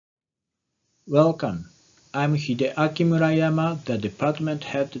Welcome. I'm Hideaki Murayama, the department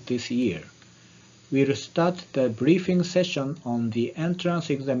head this year. We'll start the briefing session on the entrance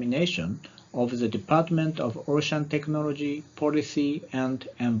examination of the Department of Ocean Technology, Policy and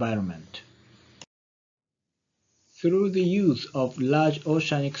Environment. Through the use of large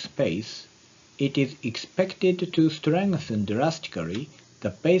oceanic space, it is expected to strengthen drastically the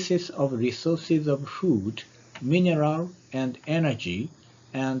basis of resources of food, mineral, and energy,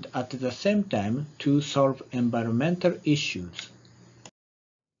 and at the same time to solve environmental issues.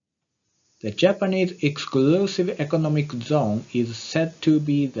 The Japanese exclusive economic zone is said to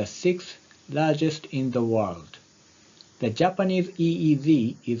be the sixth largest in the world. The Japanese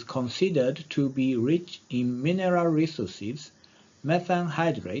EEZ is considered to be rich in mineral resources, methane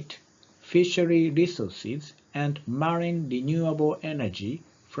hydrate, fishery resources, and marine renewable energy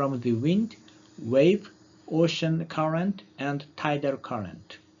from the wind, wave, ocean current, and tidal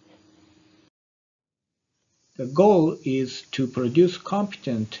current. The goal is to produce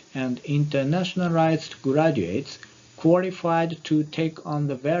competent and internationalized graduates qualified to take on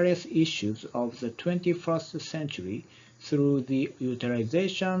the various issues of the 21st century through the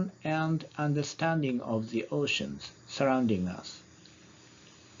utilization and understanding of the oceans surrounding us.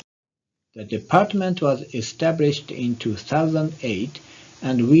 The department was established in 2008,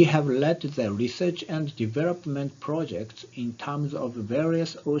 and we have led the research and development projects in terms of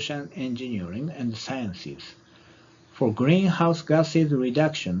various ocean engineering and sciences. For greenhouse gases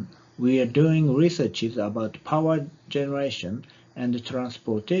reduction, we are doing researches about power generation and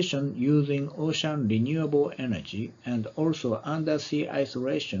transportation using ocean renewable energy and also undersea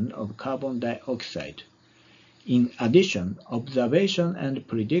isolation of carbon dioxide. In addition, observation and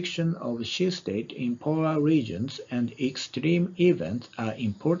prediction of sea state in polar regions and extreme events are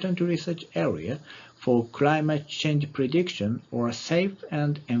important research areas for climate change prediction or safe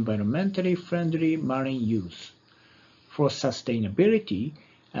and environmentally friendly marine use. For sustainability,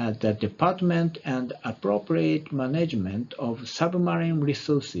 the department and appropriate management of submarine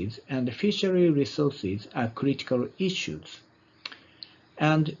resources and fishery resources are critical issues.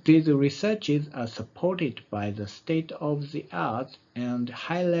 And these researches are supported by the state-of-the-art and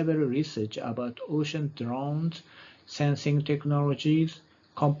high-level research about ocean drones, sensing technologies,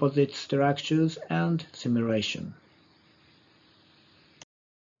 composite structures, and simulation.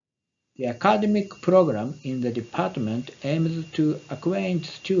 The academic program in the department aims to acquaint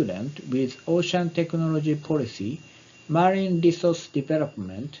students with ocean technology policy, marine resource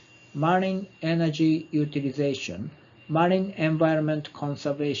development, marine energy utilization, marine environment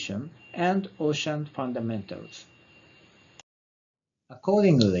conservation, and ocean fundamentals.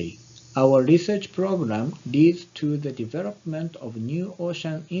 Accordingly, our research program leads to the development of new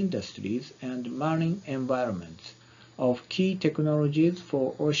ocean industries and marine environments, of key technologies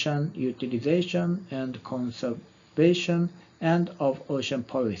for ocean utilization and conservation, and of ocean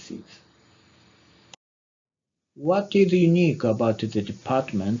policies. What is unique about the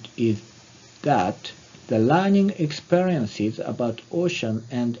department is that the learning experiences about ocean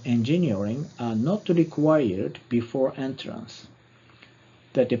and engineering are not required before entrance.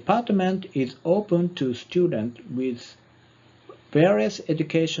 The department is open to students with various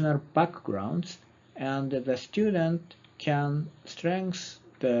educational backgrounds, and the student can strengthen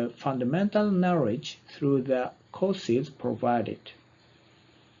the fundamental knowledge through the courses provided.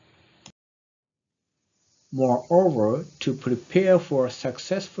 Moreover, to prepare for a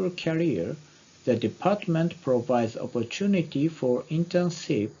successful career, the department provides opportunity for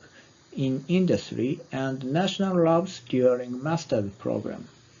internship in industry and national labs during master's program.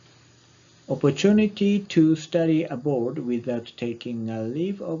 Opportunity to study abroad without taking a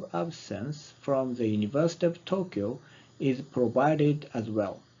leave of absence from the University of Tokyo is provided as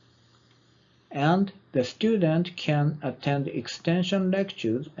well. And the student can attend extension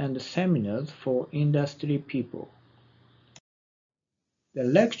lectures and seminars for industry people. The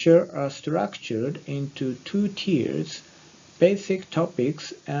lectures are structured into two tiers, basic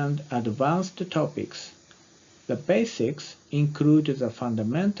topics and advanced topics. The basics include the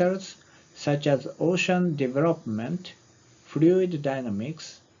fundamentals such as ocean development, fluid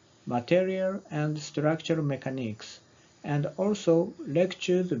dynamics, material and structural mechanics, and also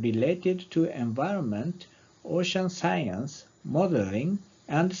lectures related to environment, ocean science, modeling,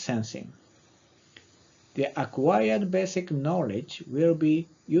 and sensing. The acquired basic knowledge will be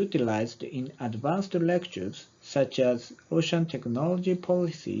utilized in advanced lectures such as ocean technology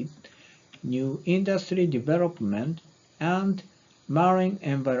policies, new industry development, and marine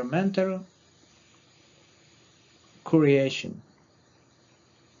environmental creation.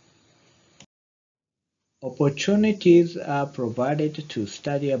 Opportunities are provided to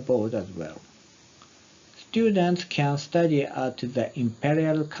study abroad as well. Students can study at the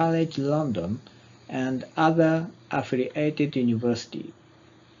Imperial College London and other affiliated universities.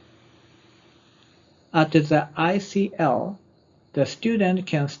 At the ICL, the student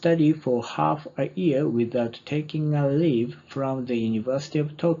can study for half a year without taking a leave from the University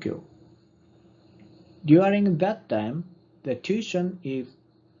of Tokyo. During that time, the tuition is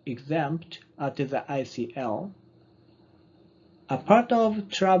exempt at the ICL. A part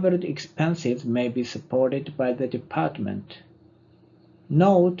of travel expenses may be supported by the department.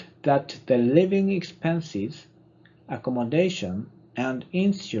 Note that the living expenses, accommodation, and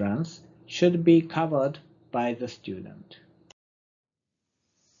insurance should be covered by the student.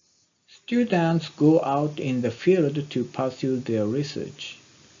 Students go out in the field to pursue their research.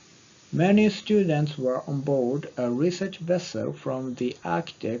 Many students were on board a research vessel from the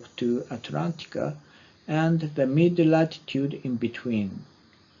Arctic to Atlantica and the mid-latitude in between.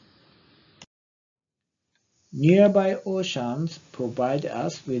 Nearby oceans provide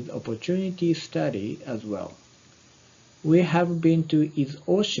us with opportunity study as well. We have been to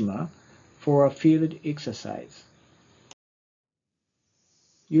Izuoshima for a field exercise.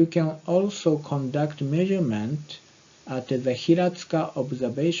 You can also conduct measurement at the Hiratsuka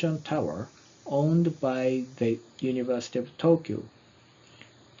Observation Tower owned by the University of Tokyo.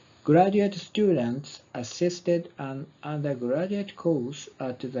 Graduate students assisted an undergraduate course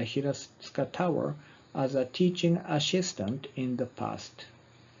at the Hiratsuka Tower as a teaching assistant in the past.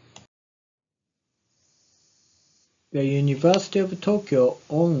 The University of Tokyo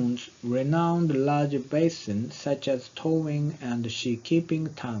owns renowned large basins such as towing and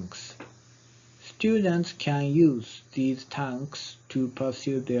seakeeping tanks. Students can use these tanks to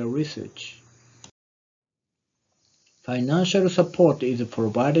pursue their research. Financial support is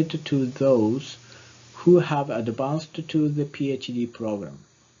provided to those who have advanced to the PhD program.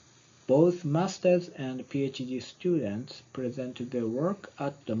 Both master's and PhD students present their work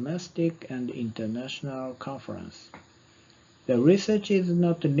at domestic and international conferences. The research is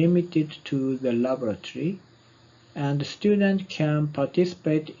not limited to the laboratory, and students can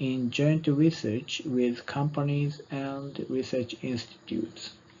participate in joint research with companies and research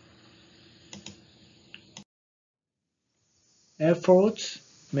institutes. Efforts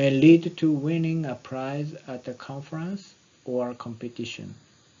may lead to winning a prize at a conference or competition.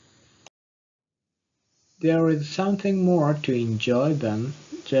 There is something more to enjoy than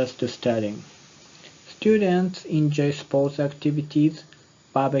just studying. Students enjoy sports activities,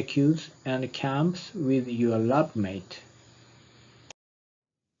 barbecues, and camps with your lab mate.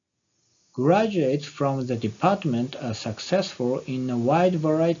 Graduates from the department are successful in a wide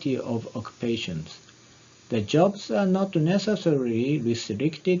variety of occupations. The jobs are not necessarily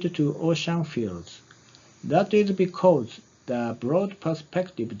restricted to ocean fields. That is because the broad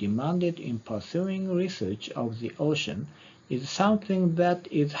perspective demanded in pursuing research of the ocean is something that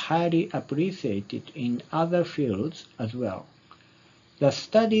is highly appreciated in other fields as well. The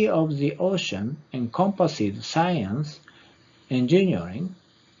study of the ocean encompasses science, engineering,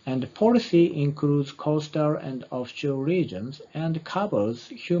 and policy includes coastal and offshore regions and covers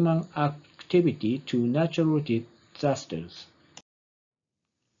human activity to natural disasters.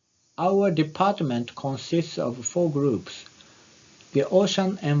 Our department consists of 4 groups: the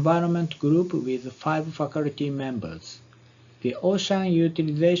Ocean Environment Group with 5 faculty members, the Ocean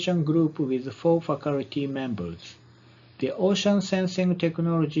Utilization Group with 4 faculty members, the Ocean Sensing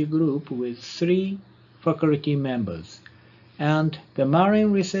Technology Group with 3 faculty members, and the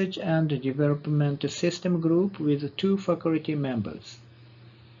Marine Research and Development System Group with 2 faculty members.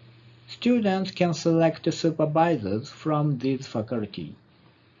 Students can select supervisors from these faculty.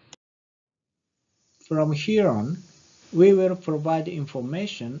 From here on, we will provide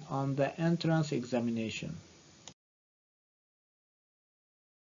information on the entrance examination.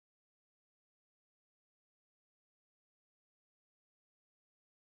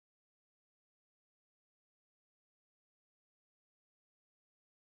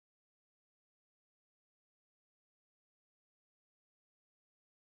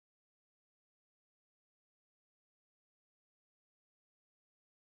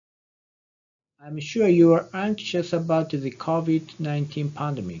 I'm sure you are anxious about the COVID-19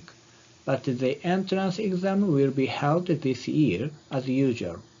 pandemic, but the entrance exam will be held this year as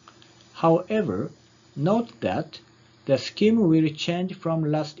usual. However, note that the scheme will change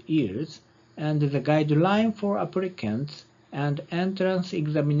from last year's, and the guideline for applicants and entrance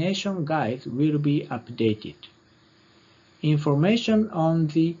examination guides will be updated. Information on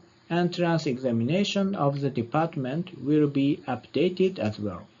the entrance examination of the department will be updated as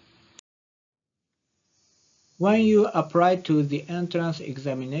well. When you apply to the entrance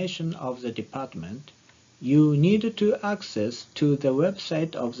examination of the department, you need to access to the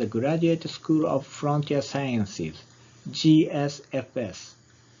website of the Graduate School of Frontier Sciences, GSFS.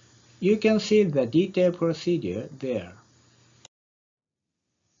 You can see the detailed procedure there.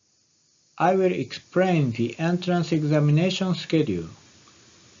 I will explain the entrance examination schedule.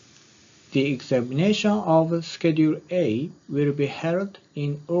 The examination of Schedule A will be held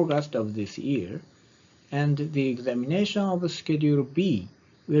in August of this year, and the examination of Schedule B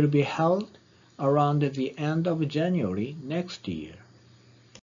will be held around the end of January next year.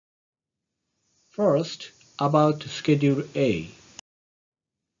 First, about Schedule A.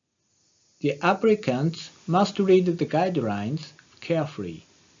 The applicants must read the guidelines carefully.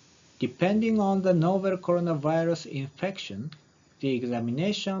 Depending on the novel coronavirus infection, the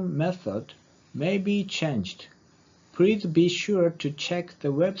examination method may be changed. Please be sure to check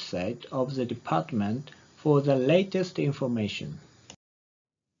the website of the department for the latest information.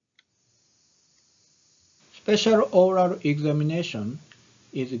 Special oral examination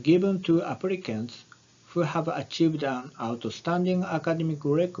is given to applicants who have achieved an outstanding academic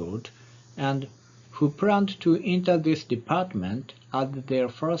record and who plan to enter this department as their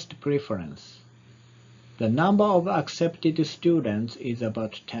first preference. The number of accepted students is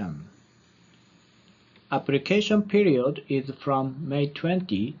about 10. Application period is from May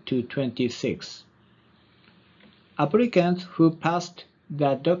 20 to 26. Applicants who passed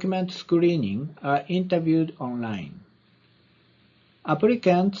the document screening are interviewed online.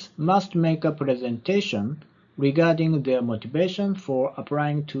 Applicants must make a presentation regarding their motivation for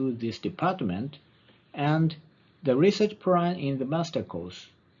applying to this department and the research plan in the master course.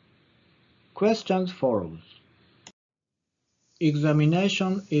 Questions follows.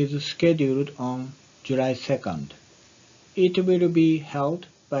 Examination is scheduled on July 2nd. It will be held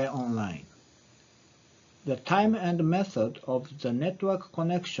by online. The time and method of the network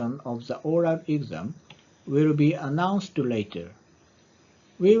connection of the oral exam will be announced later.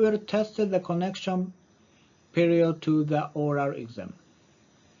 We will test the connection period to the oral exam.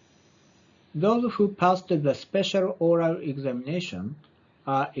 Those who passed the special oral examination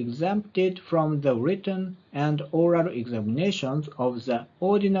are exempted from the written and oral examinations of the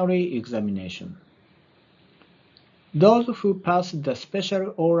ordinary examination. Those who pass the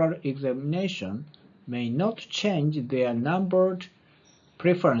special oral examination may not change their numbered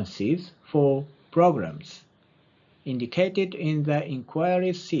preferences for programs indicated in the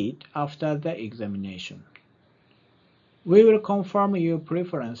inquiry sheet after the examination. We will confirm your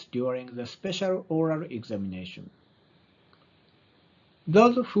preference during the special oral examination.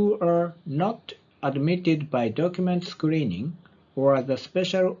 Those who are not admitted by document screening or the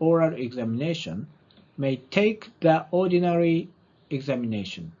special oral examination may take the ordinary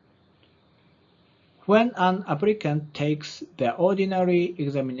examination. When an applicant takes the ordinary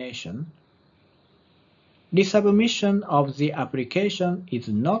examination, resubmission of the application is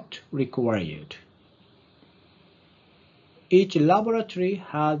not required. Each laboratory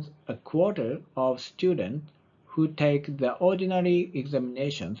has a quota of students who take the ordinary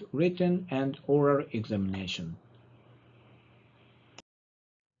examinations, written and oral examination.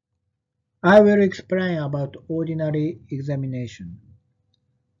 I will explain about ordinary examination.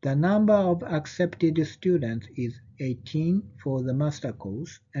 The number of accepted students is 18 for the master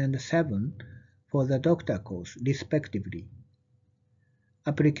course and 7 for the doctor course, respectively.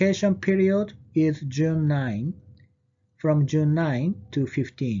 Application period is from June 9 to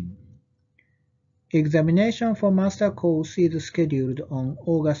 15. Examination for master course is scheduled on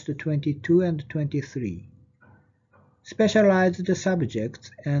August 22 and 23. Specialized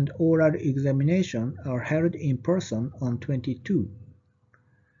subjects and oral examination are held in person on 22.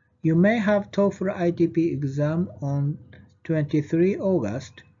 You may have TOEFL ITP exam on 23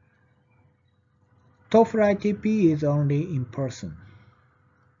 August. TOEFL ITP is only in person.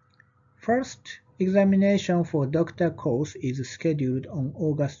 First examination for doctor course is scheduled on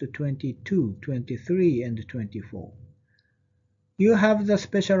August 22, 23, and 24. You have the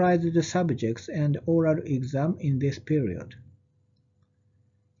specialized subjects and oral exam in this period.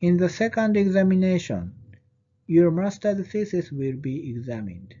 In the second examination, your master's thesis will be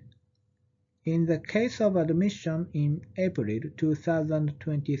examined. In the case of admission in April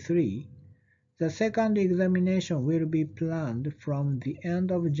 2023, the second examination will be planned from the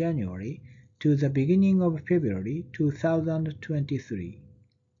end of January to the beginning of February 2023.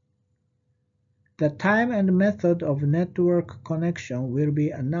 The time and method of network connection will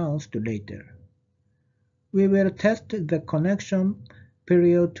be announced later. We will test the connection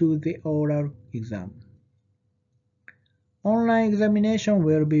period to the oral exam. Online examination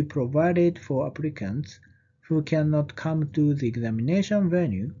will be provided for applicants who cannot come to the examination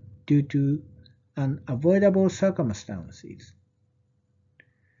venue due to unavoidable circumstances.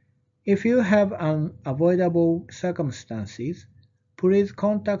 If you have unavoidable circumstances, please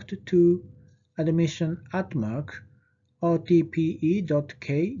contact to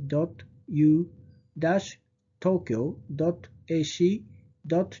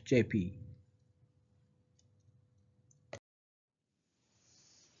admission@otpe.ku-tokyo.ac.jp.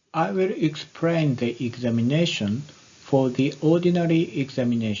 I will explain the examination for the ordinary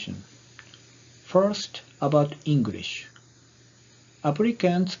examination. First, about English.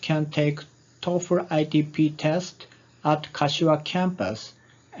 Applicants can take TOEFL ITP test at Kashiwa campus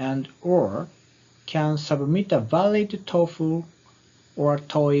and or can submit a valid TOEFL or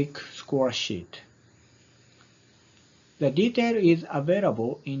TOEIC score sheet. The detail is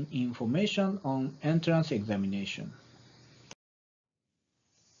available in information on entrance examination.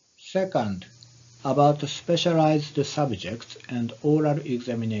 Second, about specialized subjects and oral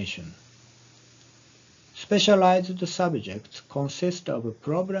examination. Specialized subjects consist of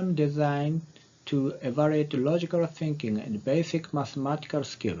problem designed to evaluate logical thinking and basic mathematical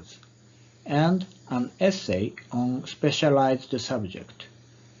skills, and an essay on specialized subject.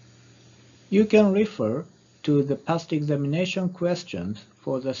 You can refer to the past examination questions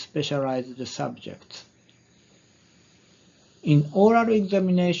for the specialized subjects. In oral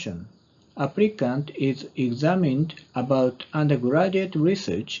examination, applicant is examined about undergraduate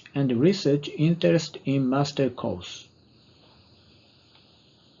research and research interest in master course.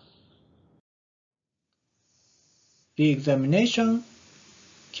 The examination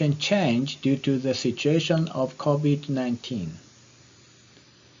can change due to the situation of COVID-19.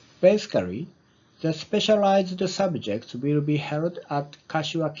 Basically, the specialized subjects will be held at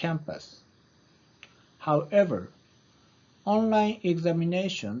Kashiwa campus. However, online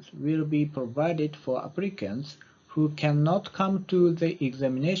examinations will be provided for applicants who cannot come to the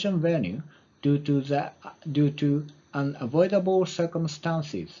examination venue due to unavoidable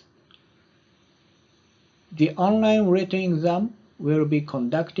circumstances. The online written exam will be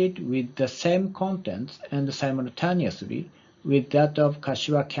conducted with the same contents and simultaneously with that of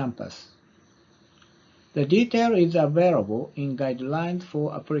Kashiwa campus. The detail is available in guidelines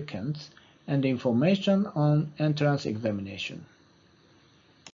for applicants and information on entrance examination.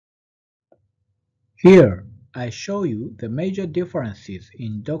 Here, I show you the major differences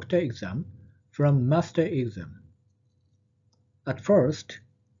in doctor exam from master exam. At first,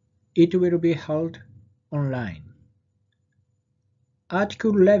 it will be held online.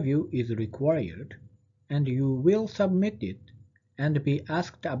 Article review is required, and you will submit it and be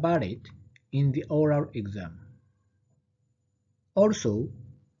asked about it in the oral exam. Also,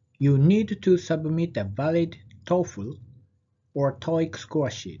 you need to submit a valid TOEFL or TOEIC score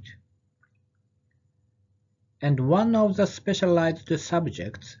sheet. And one of the specialized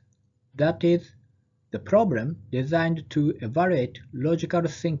subjects, that is, the problem designed to evaluate logical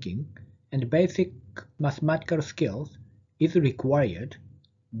thinking and basic mathematical skills, is required,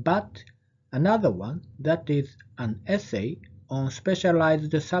 but another one, that is, an essay on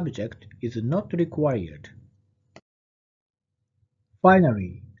specialized subject, is not required.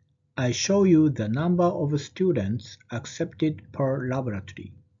 Finally, I show you the number of students accepted per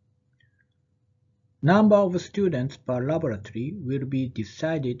laboratory. Number of students per laboratory will be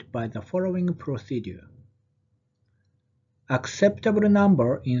decided by the following procedure. Acceptable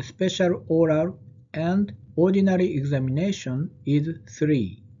number in special oral and ordinary examination is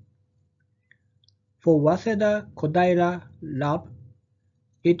 3. For Waseda Kodaira lab,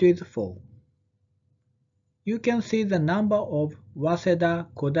 it is 4. You can see the number of Waseda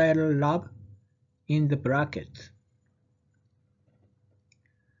Kodaira lab in the brackets.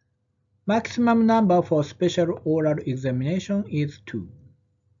 Maximum number for special oral examination is 2.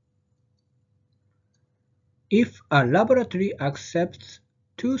 If a laboratory accepts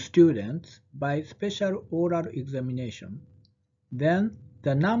 2 students by special oral examination, then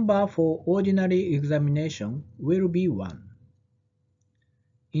the number for ordinary examination will be 1.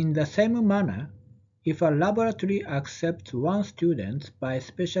 In the same manner, if a laboratory accepts 1 student by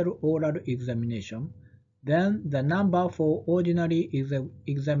special oral examination, then the number for ordinary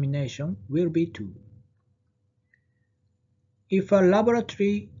examination will be 2. If a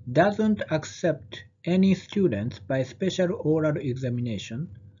laboratory doesn't accept any students by special oral examination,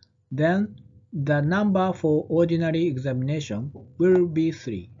 then the number for ordinary examination will be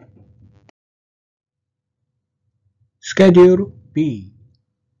 3. Schedule B.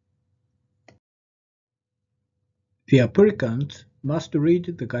 The applicant must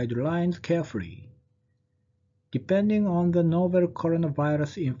read the guidelines carefully. Depending on the novel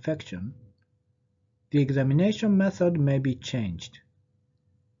coronavirus infection, the examination method may be changed.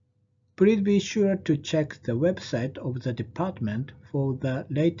 Please be sure to check the website of the department for the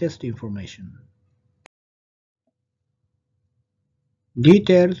latest information.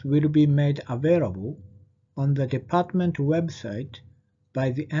 Details will be made available on the department website by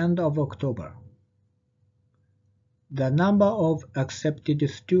the end of October. The number of accepted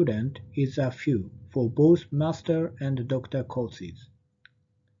students is a few for both master and doctor courses.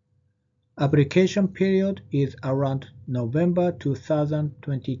 Application period is around November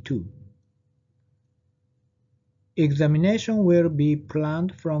 2022. Examination will be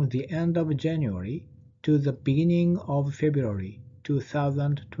planned from the end of January to the beginning of February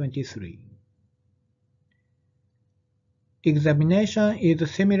 2023. Examination is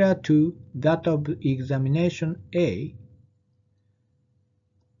similar to that of Examination A,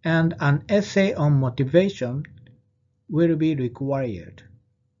 and an essay on motivation will be required,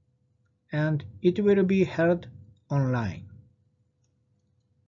 and it will be held online.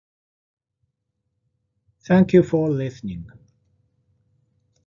 Thank you for listening.